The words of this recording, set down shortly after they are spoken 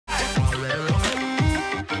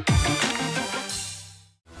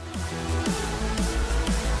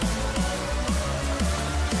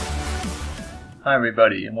Hi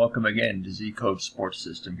everybody, and welcome again to Zcode Sports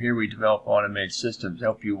System. Here we develop automated systems to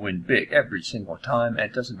help you win big every single time, and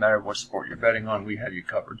it doesn't matter what sport you're betting on, we have you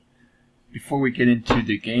covered. Before we get into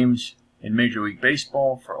the games in Major League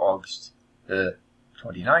Baseball for August the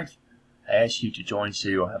 29th, I ask you to join so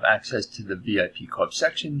you'll have access to the VIP Club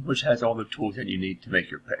section, which has all the tools that you need to make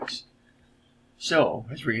your picks. So,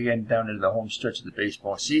 as we're getting down into the home stretch of the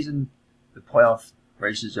baseball season, the playoff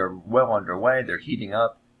races are well underway, they're heating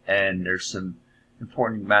up, and there's some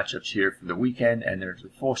important matchups here for the weekend, and there's a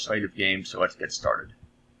full slate of games, so let's get started.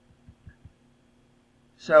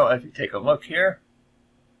 So if you take a look here,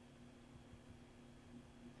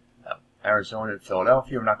 Arizona and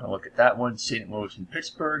Philadelphia, we're not going to look at that one. St. Louis and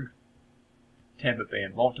Pittsburgh, Tampa Bay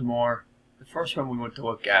and Baltimore. The first one we want to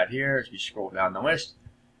look at here, as we scroll down the list,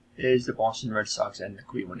 is the Boston Red Sox and the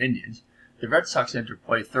Cleveland Indians. The Red Sox enter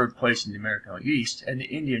play third place in the American League East, and the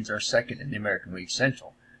Indians are second in the American League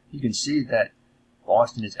Central. You can see that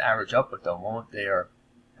Boston is average up at the moment. They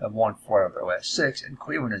have won 4 out of their last 6, and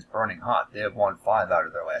Cleveland is burning hot. They have won 5 out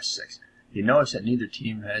of their last 6. You notice that neither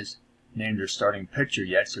team has named their starting pitcher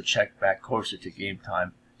yet, so check back closer to game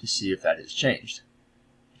time to see if that has changed.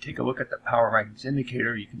 If you take a look at the power rankings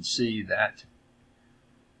indicator, you can see that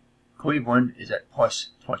Cleveland is at plus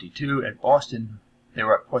 22, and Boston, they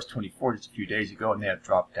were at plus 24 just a few days ago, and they have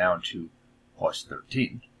dropped down to plus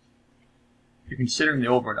 13. If you're considering the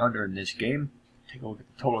over and under in this game, take a look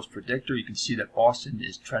at the totals predictor. You can see that Boston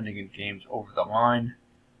is trending in games over the line,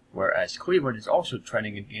 whereas Cleveland is also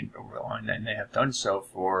trending in games over the line, and they have done so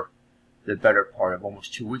for the better part of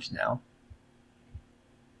almost 2 weeks now.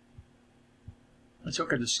 Let's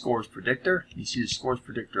look at the scores predictor. You see the scores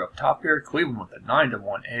predictor up top here. Cleveland with a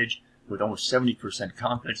 9-1 edge with almost 70%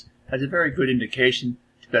 confidence has a very good indication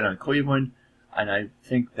to bet on Cleveland, and I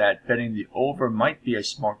think that betting the over might be a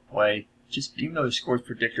smart play. Just even though the scores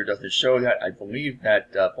predictor doesn't show that, I believe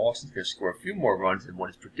that Boston's going to score a few more runs than what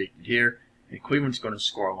is predicted here, and Cleveland's going to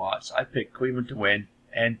score a lot. So I pick Cleveland to win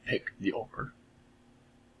and pick the over.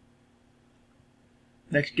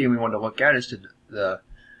 Next game we want to look at is the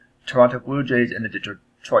Toronto Blue Jays and the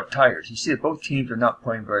Detroit Tigers. You see that both teams are not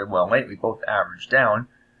playing very well lately. Both average down.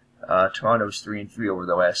 Toronto's 3-3 over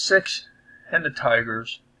the last 6, and the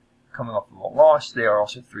Tigers, coming off of a loss, they are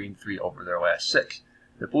also 3-3 over their last 6.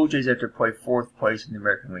 The Blue Jays have to play 4th place in the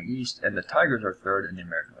American League East, and the Tigers are 3rd in the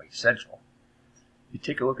American League Central. If you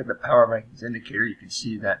take a look at the power rankings indicator, you can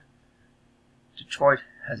see that Detroit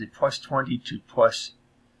has a plus 20 to plus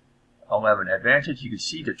 11 advantage. You can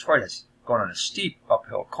see Detroit has gone on a steep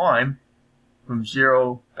uphill climb from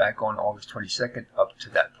 0 back on August 22nd up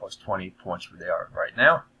to that plus 20 points where they are right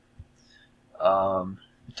now.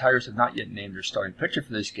 The Tigers have not yet named their starting pitcher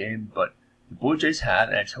for this game, but the Blue Jays have,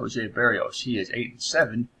 and it's Jose Berrios. He is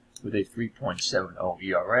 8-7 with a 3.70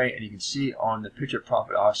 ERA, and you can see on the pitcher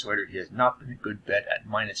profit oscillator he has not been a good bet at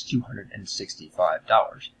minus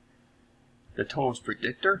 $265. The totals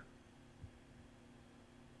predictor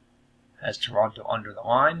has Toronto under the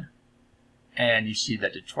line, and you see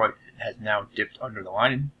that Detroit has now dipped under the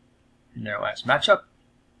line in their last matchup.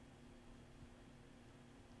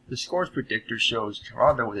 The scores predictor shows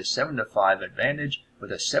Toronto with a 7-5 advantage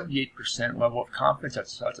with a 78% level of confidence.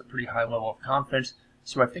 That's a pretty high level of confidence.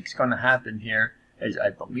 So what I think is going to happen here is I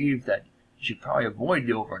believe that you should probably avoid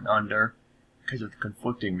the over and under because of the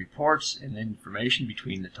conflicting reports and information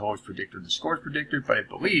between the totals predictor and the scores predictor, but I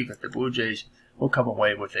believe that the Blue Jays will come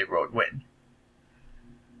away with a road win.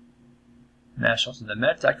 Nationals and the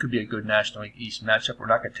Mets, that could be a good National League East matchup. We're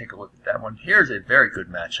not going to take a look at that one. Here's a very good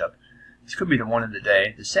matchup. This could be the one of the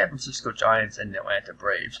day. The San Francisco Giants and the Atlanta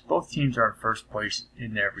Braves. Both teams are in first place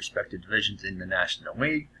in their respective divisions in the National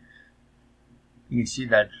League. You can see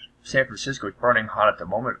that San Francisco is burning hot at the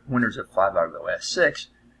moment, winners of 5 out of the last 6.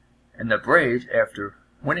 And the Braves, after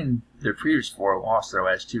winning their previous 4, lost their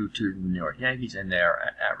last 2 to the New York Yankees, and they are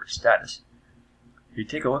at average status. If you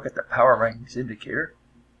take a look at the power rankings indicator,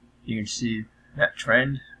 you can see that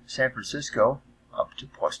trend, San Francisco up to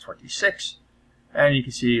plus 26. And you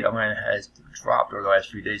can see Atlanta has dropped over the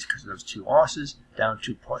last few days because of those 2 losses, down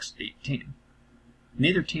to plus 18.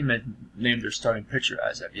 Neither team has named their starting pitcher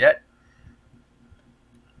as of yet.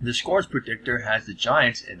 The scores predictor has the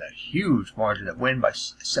Giants in a huge margin of win by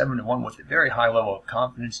 7-1 with a very high level of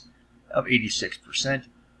confidence of 86%.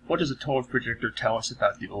 What does the totals predictor tell us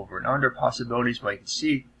about the over and under possibilities? Well, you can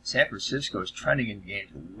see San Francisco is trending in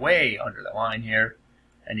games way under the line here.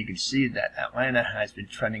 And you can see that Atlanta has been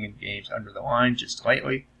trending in games under the line just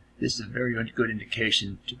lately. This is a very good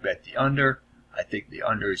indication to bet the under. I think the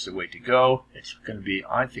under is the way to go. It's going to be,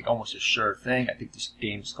 I think, almost a sure thing. I think this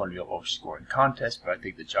game is going to be a low-scoring contest, but I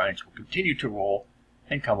think the Giants will continue to roll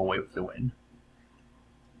and come away with the win.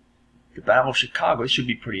 The Battle of Chicago. This should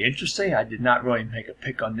be pretty interesting. I did not really make a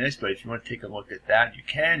pick on this, but if you want to take a look at that, you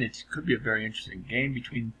can. It could be a very interesting game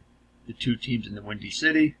between the two teams in the Windy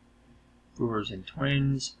City. Brewers and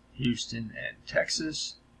Twins, Houston and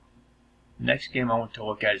Texas. The next game I want to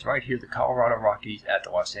look at is right here, the Colorado Rockies at the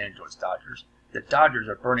Los Angeles Dodgers. The Dodgers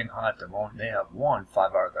are burning hot at the moment. They have won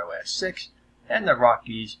 5 out of their last 6, and the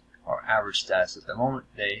Rockies are average status at the moment.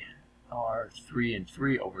 They are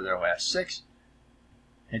 3-3 over their last 6.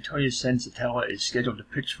 Antonio Senzatella is scheduled to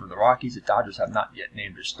pitch for the Rockies. The Dodgers have not yet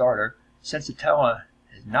named a starter. Senzatella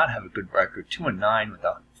does not have a good record, 2-9 with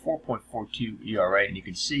a 4.42 ERA, and you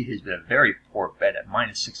can see he's been a very poor bet at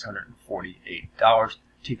 -$648.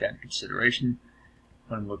 Take that into consideration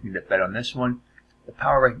when I'm looking to bet on this one. The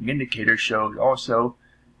power ranking indicator shows also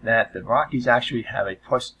that the Rockies actually have a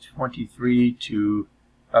 +23 to,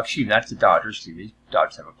 excuse me, that's the Dodgers. Excuse me, the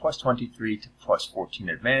Dodgers have a +23 to +14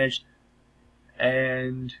 advantage.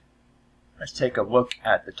 And let's take a look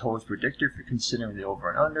at the totals predictor for considering the over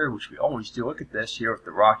and under, which we always do. Look at this here with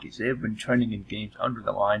the Rockies. They have been trending in games under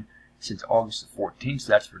the line since August the 14th,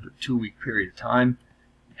 so that's for the 2-week period of time.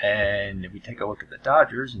 And if we take a look at the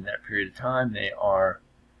Dodgers in that period of time, they are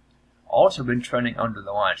also been trending under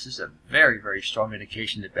the line. So this is a very, very strong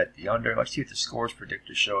indication to bet the under. Let's see what the scores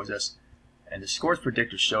predictor shows us. And the scores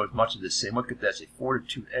predictor shows much of the same. Look at this, a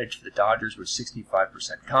 4-2 edge for the Dodgers with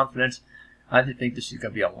 65% confidence. I think this is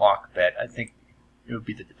going to be a lock bet. I think it would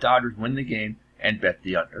be that the Dodgers win the game and bet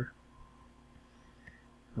the under.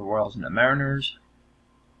 The Royals and the Mariners.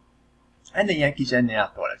 And the Yankees and the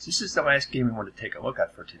Athletics. This is the last game we want to take a look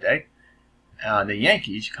at for today. The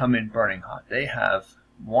Yankees come in burning hot. They have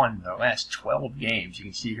won their last 12 games. You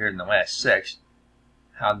can see here in the last 6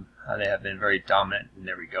 how they have been very dominant. And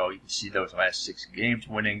there we go. You can see those last 6 games,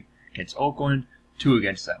 winning against Oakland, 2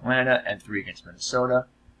 against Atlanta, and 3 against Minnesota.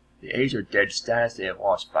 The A's are dead status. They have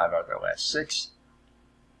lost 5 out of their last 6.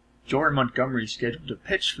 Jordan Montgomery is scheduled to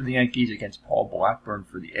pitch for the Yankees against Paul Blackburn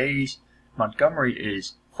for the A's. Montgomery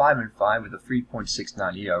is 5-5 with a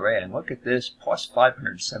 3.69 ERA, and look at this, plus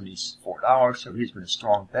 $574. So he's been a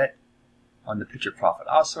strong bet on the pitcher profit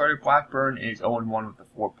oscillator. Blackburn is 0-1 with a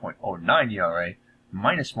 4.09 ERA,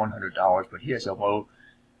 minus $100, but he has a low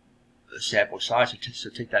sample size, so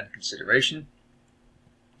take that into consideration.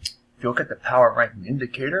 If you look at the power ranking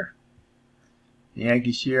indicator, the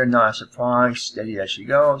Yankees here, not a surprise, steady as she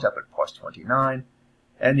goes, up at plus 29.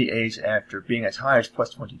 And the A's, after being as high as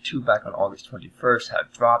plus 22 back on August 21st,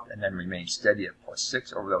 have dropped and then remained steady at plus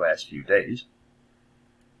 6 over the last few days.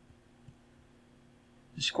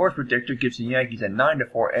 The scores predictor gives the Yankees a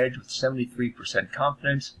 9-4 edge with 73%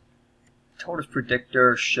 confidence. Totals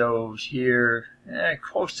predictor shows here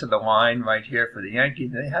close to the line right here for the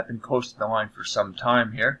Yankees. They have been close to the line for some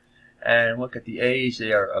time here. And look at the A's,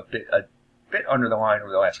 they are a bit under the line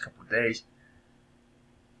over the last couple of days.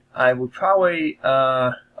 I would probably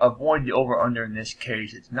avoid the over-under in this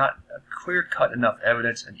case. It's not a clear-cut enough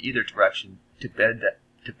evidence in either direction to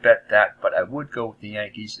bet that, but I would go with the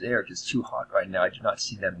Yankees. They are just too hot right now. I do not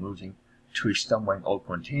see them losing to a stumbling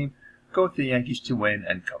Oakland team. Go with the Yankees to win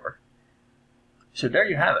and cover. So there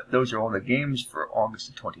you have it. Those are all the games for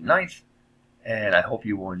August the 29th, and I hope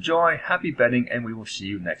you will enjoy. Happy betting, and we will see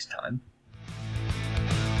you next time.